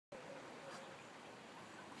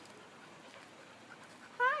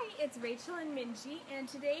it's Rachel and Minji, and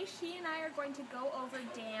today she and I are going to go over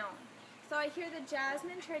down. So I hear that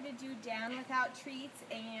Jasmine tried to do down without treats,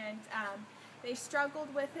 and they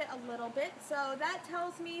struggled with it a little bit. So that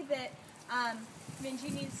tells me that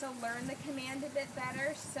Minji needs to learn the command a bit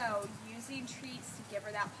better. So using treats to give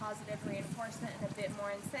her that positive reinforcement and a bit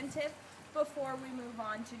more incentive before we move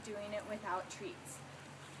on to doing it without treats.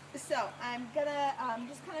 So I'm gonna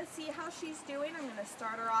just kind of see how she's doing. I'm gonna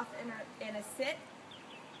start her off in a sit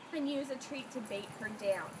and use a treat to bait her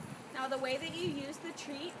down. Now the way that you use the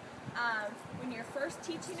treat, when you're first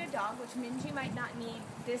teaching a dog, which Minji might not need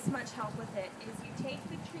this much help with it, is you take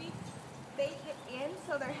the treat, bait it in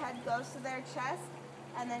so their head goes to their chest,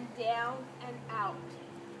 and then down and out.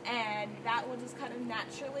 And that will just kind of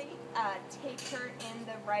naturally take her in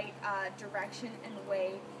the right direction and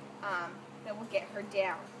way that will get her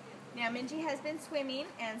down. Now Minji has been swimming,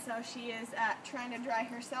 and so she is trying to dry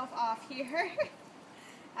herself off here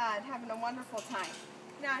and having a wonderful time.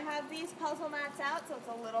 Now I have these puzzle mats out, so it's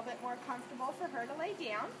a little bit more comfortable for her to lay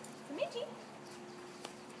down. So Minji,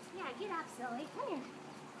 Yeah, get up, silly. Come here.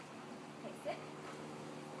 okay, sit.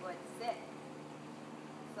 Good, sit.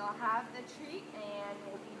 So I'll have the treat, and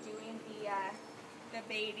we'll be doing the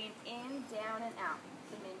baiting in, down, and out.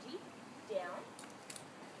 So Minji, down.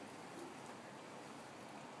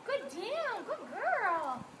 Good down. Good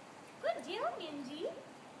girl. Good down, Minji.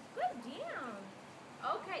 Good down.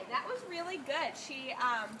 Okay, that was really good. She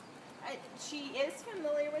is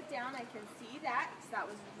familiar with down. I can see that, so that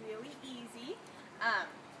was really easy.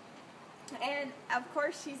 And of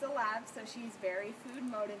course, she's a lab, so she's very food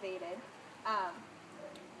motivated.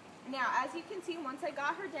 Now, as you can see, once I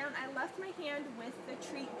got her down, I left my hand with the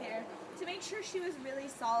treat there to make sure she was really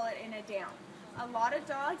solid in a down. A lot of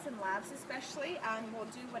dogs, and labs especially, will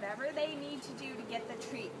do whatever they need to do to get the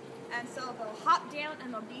treat. And so they'll hop down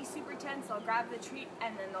and they'll be super tense, they'll grab the treat,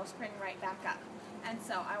 and then they'll spring right back up. And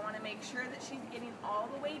so I want to make sure that she's getting all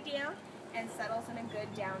the way down and settles in a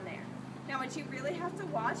good down there. Now what you really have to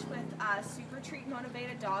watch with super treat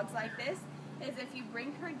motivated dogs like this is if you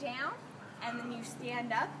bring her down and then you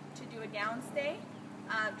stand up to do a down stay,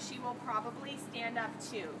 she will probably stand up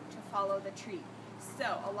too to follow the treat.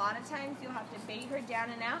 So a lot of times you'll have to bait her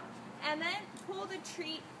down and out, and then pull the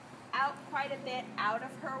treat out quite a bit out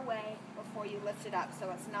of her way before you lift it up,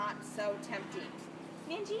 so it's not so tempting.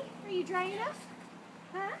 Minji, are you dry enough?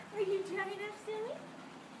 Huh? Are you dry enough, silly?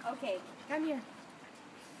 Okay, come here.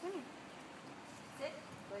 Come here. Sit.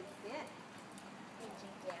 Good sit. Minji,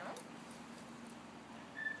 down.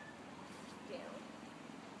 Down.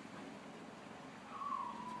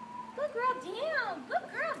 Good girl, down. Good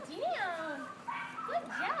girl, down. Good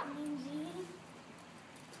job, Minji.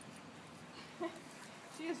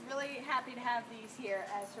 She is really happy to have these here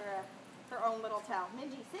as her own little towel.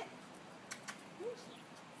 Minji, sit. Minji,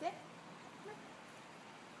 sit.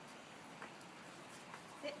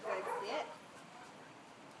 Sit, good,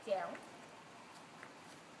 sit. Down.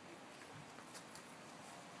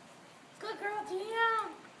 Good girl,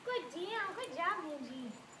 down. Good down. Good job,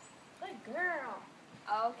 Minji. Good girl.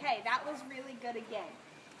 Okay, that was really good again.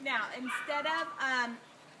 Now, instead of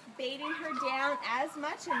baiting her down as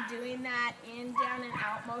much and doing that in, down, and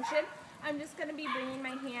out motion, I'm just going to be bringing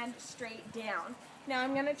my hand straight down. Now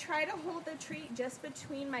I'm going to try to hold the treat just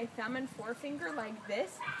between my thumb and forefinger like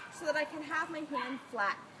this so that I can have my hand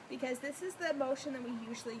flat, because this is the motion that we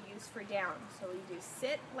usually use for down. So we do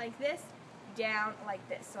sit like this, down like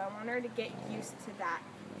this. So I want her to get used to that,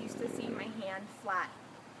 used to seeing my hand flat.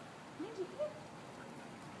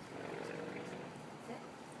 Sit,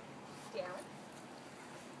 down.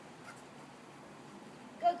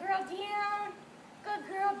 Good girl, down. Good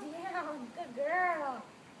girl, down. Good girl.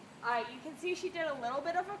 Alright, you can see she did a little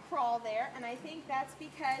bit of a crawl there, and I think that's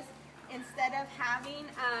because instead of having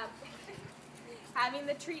having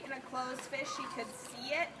the treat in a closed fist, she could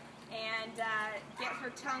see it and get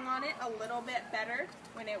her tongue on it a little bit better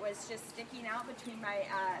when it was just sticking out between my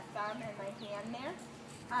thumb and my hand there.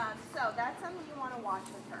 So that's something you want to watch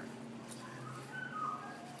with her.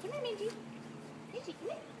 Come here, Minji. Minji, come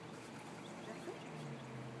here.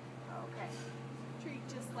 Okay. Treat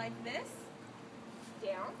just like this.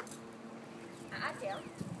 Down. Down.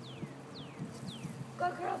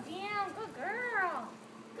 Good girl, down. Good girl.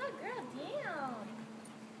 Good girl, down.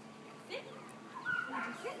 Sit.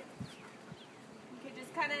 Sit. You could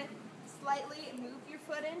just kind of slightly move your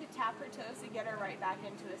foot in to tap her toes to get her right back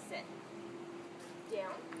into a sit.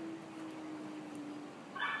 Down.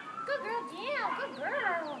 Good girl, down. Good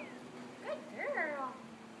girl. Good girl.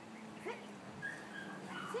 Sit.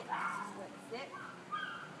 Sit. Good. Sit.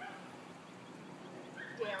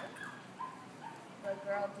 Down. Good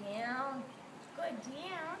girl, down. Good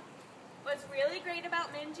down. What's really great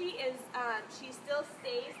about Minji is she still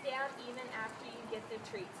stays down even after you get the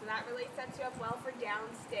treat. So that really sets you up well for down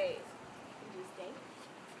stays. Minji, stay.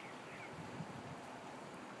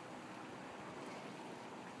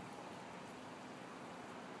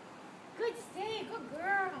 Good stay, good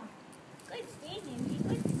girl. Good stay, Minji,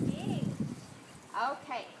 good stay.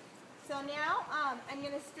 Okay, so now I'm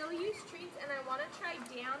going to still use treats and I want to try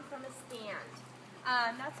down from a stand.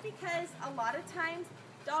 That's because a lot of times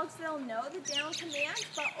dogs, they'll know the down command,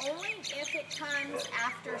 but only if it comes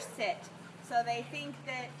after sit. So they think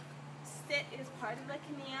that sit is part of the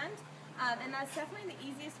command, and that's definitely the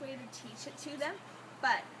easiest way to teach it to them.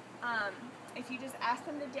 But if you just ask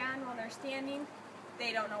them to down while they're standing,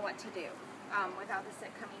 they don't know what to do without the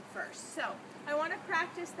sit coming first. So I want to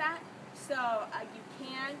practice that. So you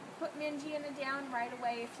can put Minji in a down right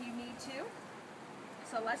away if you need to.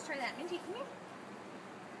 So let's try that. Minji, come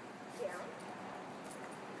here. Down.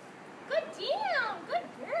 Good down, good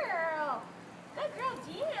girl. Good girl,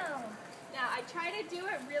 down. Now I try to do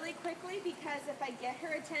it really quickly because if I get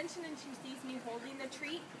her attention and she sees me holding the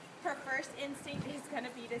treat, her first instinct is going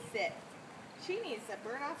to be to sit. She needs to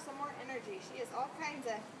burn off some more energy. She is all kinds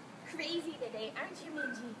of crazy today, Aren't you,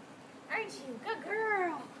 Minji? Aren't you? Good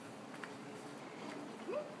girl.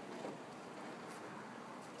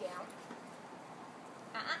 Down.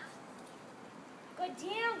 Good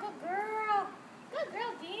down, good girl. Good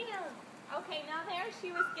girl, down. Okay, now there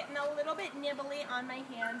she was getting a little bit nibbly on my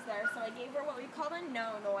hands there, so I gave her what we call a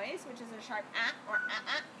no noise, which is a sharp or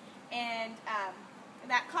and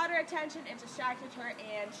that caught her attention, it distracted her,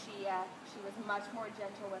 and she was much more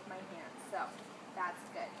gentle with my hands, so that's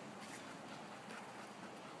good.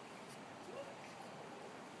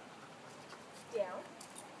 Down.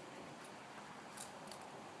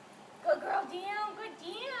 Good girl, down, good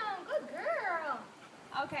down, good girl.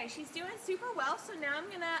 Okay, she's doing super well, so now I'm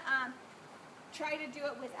going to try to do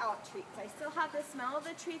it without treats. I still have the smell of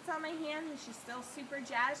the treats on my hand, and she's still super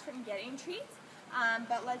jazzed from getting treats,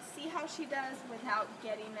 but let's see how she does without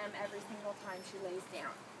getting them every single time she lays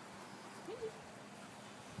down.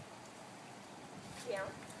 Down.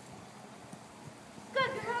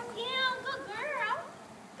 Good girl, down, good girl.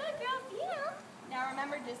 Good girl, down. Now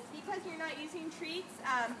remember, just because you're not using treats,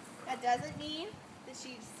 that doesn't mean that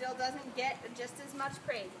she still doesn't get just as much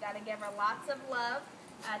praise. You got to give her lots of love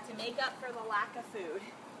to make up for the lack of food.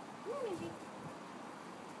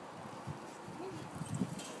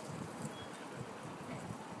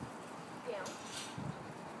 Down.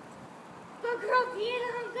 Good girl,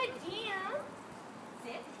 down, good down.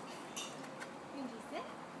 Sit. Minji, sit.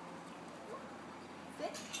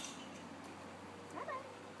 Sit.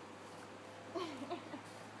 Bye-bye.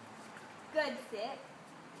 Good sit.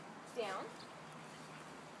 Down.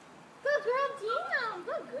 Good girl, down,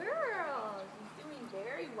 good girl. She's doing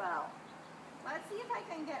very well. Let's see if I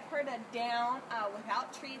can get her to down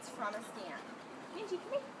without treats from a stand. Minji,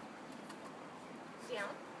 come here. Down.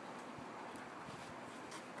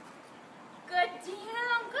 Good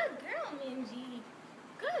down, good girl, Minji.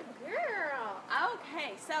 Good girl.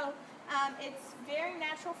 Okay, so it's very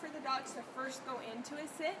natural for the dogs to first go into a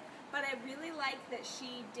sit, but I really like that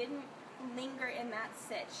she didn't linger in that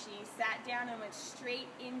sit. She sat down and went straight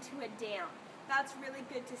into a down. That's really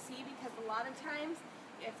good to see because a lot of times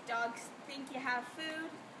if dogs think you have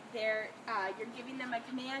food, you're giving them a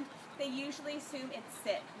command, they usually assume it's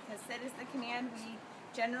sit because sit is the command we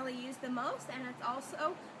generally use the most, and it's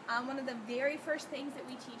also one of the very first things that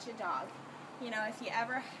we teach a dog. You know, if you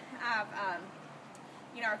ever have,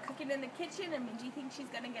 are cooking in the kitchen and Minji thinks she's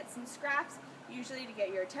going to get some scraps, usually to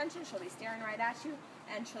get your attention, she'll be staring right at you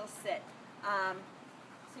and she'll sit. As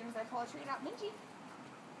soon as I pull a treat out, Minji,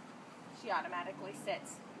 she automatically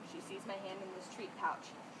sits. She sees my hand in this treat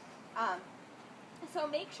pouch. So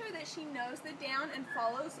make sure that she knows the down and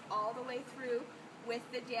follows all the way through with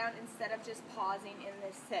the down instead of just pausing in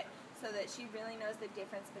this sit, so that she really knows the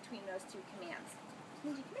difference between those two commands.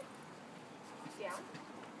 Minji, come here. Down.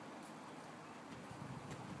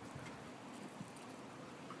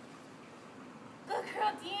 Good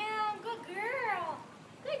girl, down, good girl.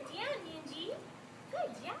 Good down, Minji.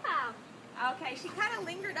 Good job. Okay, she kind of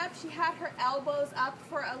lingered up. She had her elbows up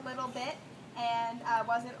for a little bit and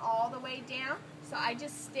wasn't all the way down. So I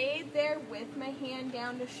just stayed there with my hand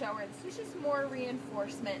down to show her. This is just more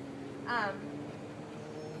reinforcement.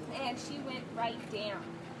 And she went right down.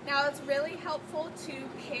 Now it's really helpful to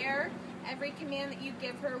pair every command that you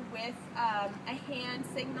give her with a hand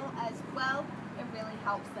signal as well. It really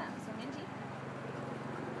helps them. So Minji.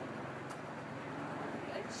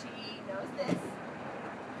 Good, she knows this.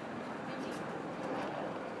 Minji.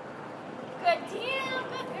 Good down,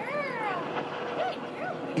 good girl. Good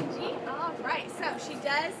girl, Minji.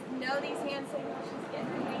 know these hand signals. She's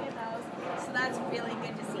getting the hang of those. So that's really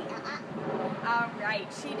good to see. All right,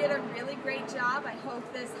 she did a really great job. I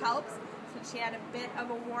hope this helps. Since she had a bit of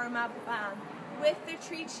a warm-up with the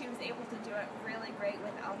treats, she was able to do it really great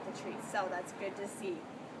without the treats. So that's good to see.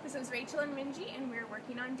 This was Rachel and Minji, and we're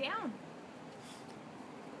working on down.